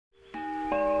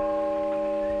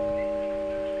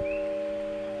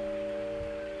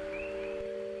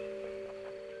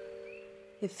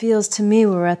It feels to me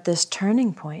we're at this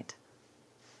turning point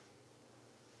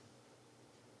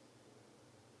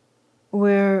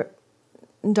where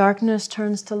darkness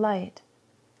turns to light,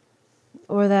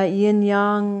 or that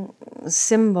yin-yang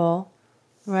symbol,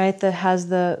 right, that has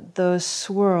those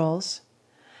swirls,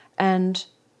 and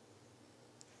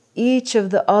each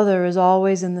of the other is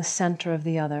always in the center of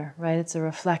the other, right? It's a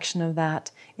reflection of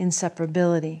that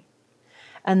inseparability.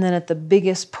 And then at the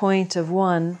biggest point of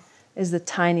one is the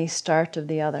tiny start of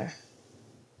the other.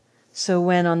 So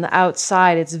when on the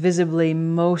outside it's visibly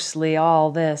mostly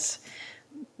all this,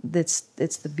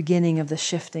 it's the beginning of the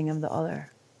shifting of the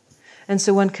other. And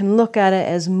so one can look at it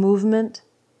as movement,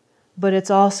 but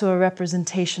it's also a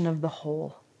representation of the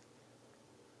whole.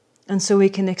 And so we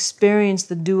can experience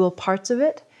the dual parts of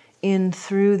it in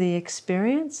through the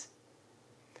experience,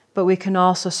 but we can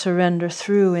also surrender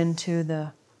through into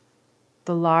the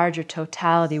larger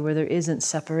totality where there isn't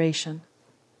separation.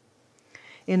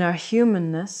 In our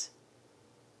humanness,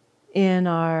 in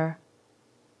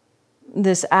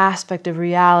this aspect of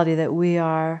reality that we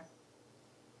are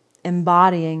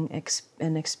embodying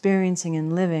and experiencing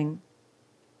and living,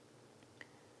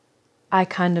 I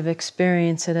kind of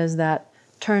experience it as that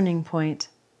turning point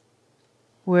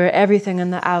where everything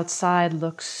on the outside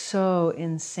looks so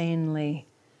insanely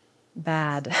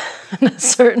bad in a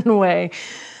certain way.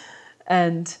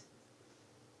 And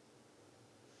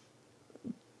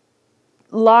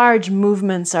large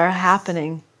movements are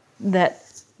happening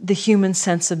that the human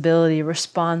sensibility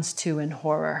responds to in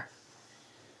horror.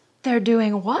 They're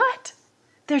doing what?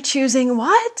 They're choosing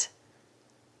what?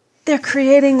 They're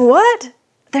creating what?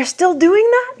 They're still doing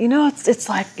that? You know, it's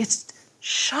like, it's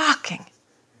shocking,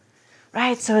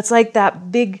 right? So it's like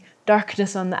that big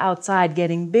darkness on the outside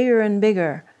getting bigger and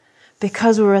bigger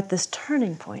because we're at this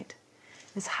turning point,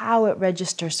 is how it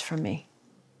registers for me.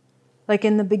 Like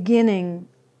in the beginning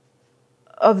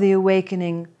of the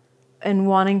awakening and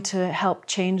wanting to help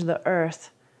change the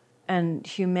earth and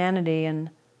humanity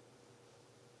and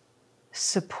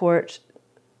support,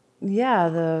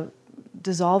 the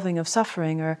dissolving of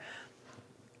suffering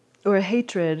or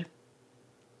hatred,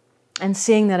 and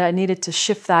seeing that I needed to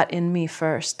shift that in me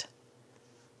first.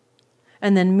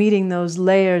 And then meeting those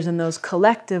layers and those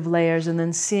collective layers and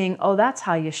then seeing, oh, that's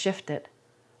how you shift it.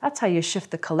 That's how you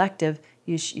shift the collective.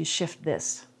 You shift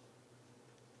this.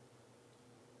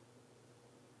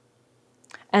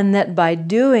 And that by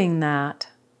doing that,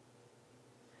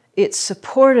 it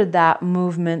supported that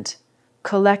movement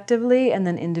collectively and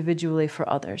then individually for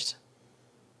others.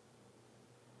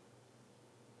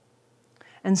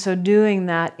 And so doing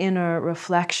that inner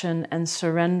reflection and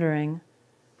surrendering,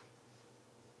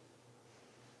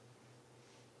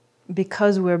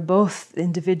 because we're both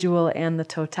individual and the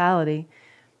totality,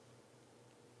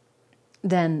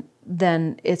 then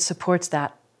it supports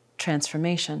that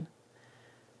transformation.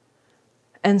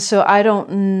 And so I don't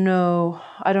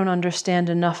understand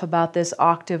enough about this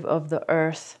octave of the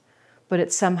earth, but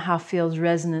it somehow feels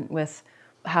resonant with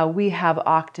how we have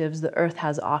octaves, the earth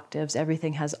has octaves,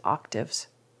 everything has octaves.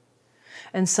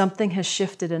 And something has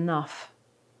shifted enough.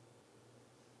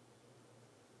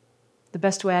 The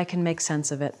best way I can make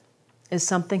sense of it is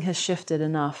something has shifted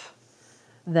enough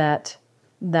that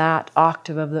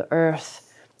octave of the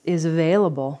earth is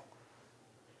available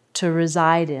to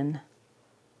reside in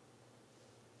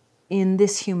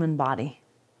this human body.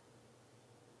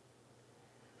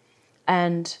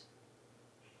 And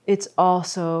it's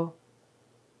also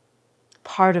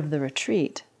part of the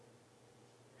retreat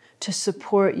to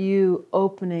support you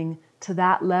opening to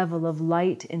that level of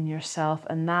light in yourself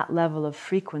and that level of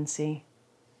frequency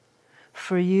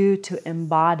for you to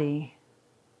embody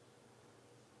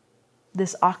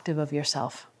this octave of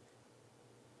yourself.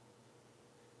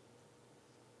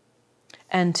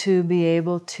 And to be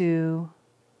able to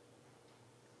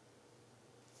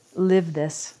live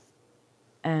this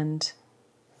and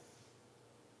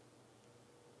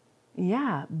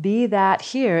be that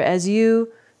here. As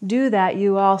you do that,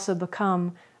 you also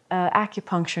become an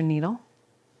acupuncture needle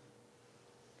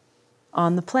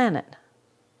on the planet,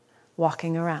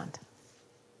 walking around.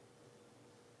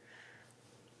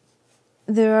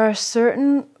 There are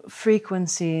certain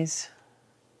frequencies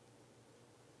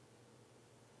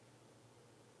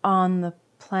on the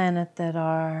planet that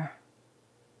are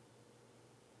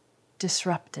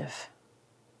disruptive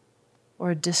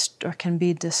or can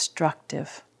be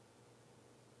destructive.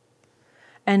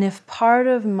 And if part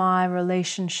of my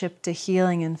relationship to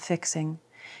healing and fixing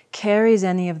carries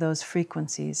any of those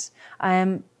frequencies, I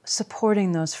am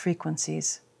supporting those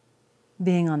frequencies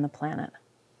being on the planet.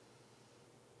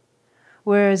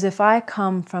 Whereas if I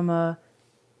come from a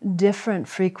different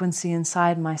frequency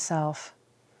inside myself,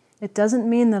 It doesn't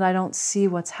mean that I don't see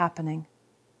what's happening.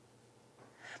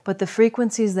 But the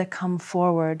frequencies that come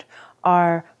forward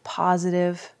are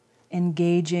positive,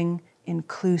 engaging,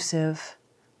 inclusive,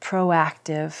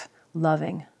 proactive,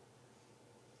 loving.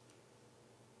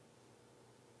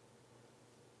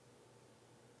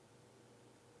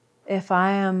 If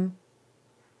I am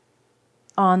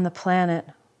on the planet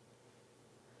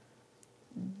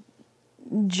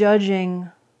judging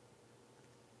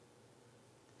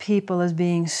people as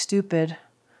being stupid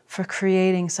for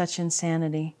creating such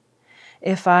insanity,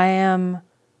 if I am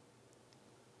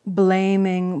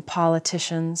blaming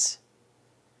politicians,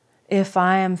 if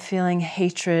I am feeling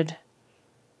hatred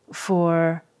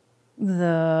for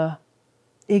the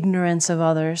ignorance of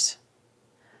others,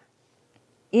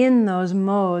 in those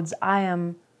modes, I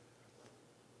am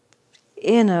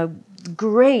in a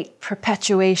great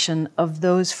perpetuation of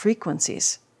those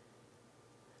frequencies.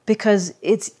 Because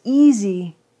it's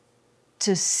easy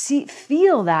to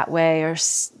feel that way or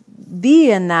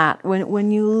be in that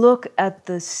when you look at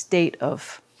the state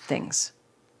of things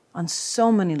on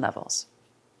so many levels.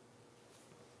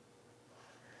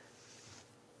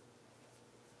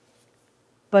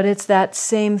 But it's that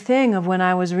same thing of when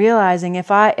I was realizing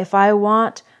if I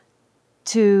want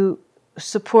to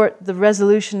support the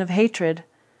resolution of hatred,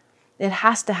 it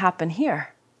has to happen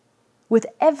here with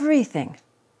everything.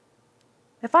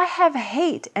 If I have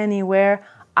hate anywhere,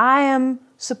 I am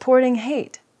supporting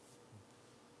hate.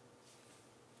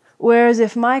 Whereas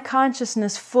if my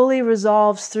consciousness fully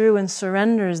resolves through and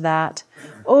surrenders that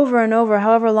over and over,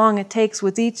 however long it takes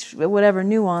with each whatever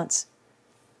nuance,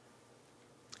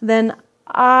 then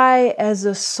I, as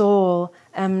a soul,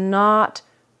 am not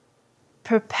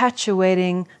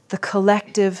perpetuating the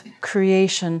collective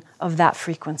creation of that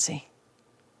frequency.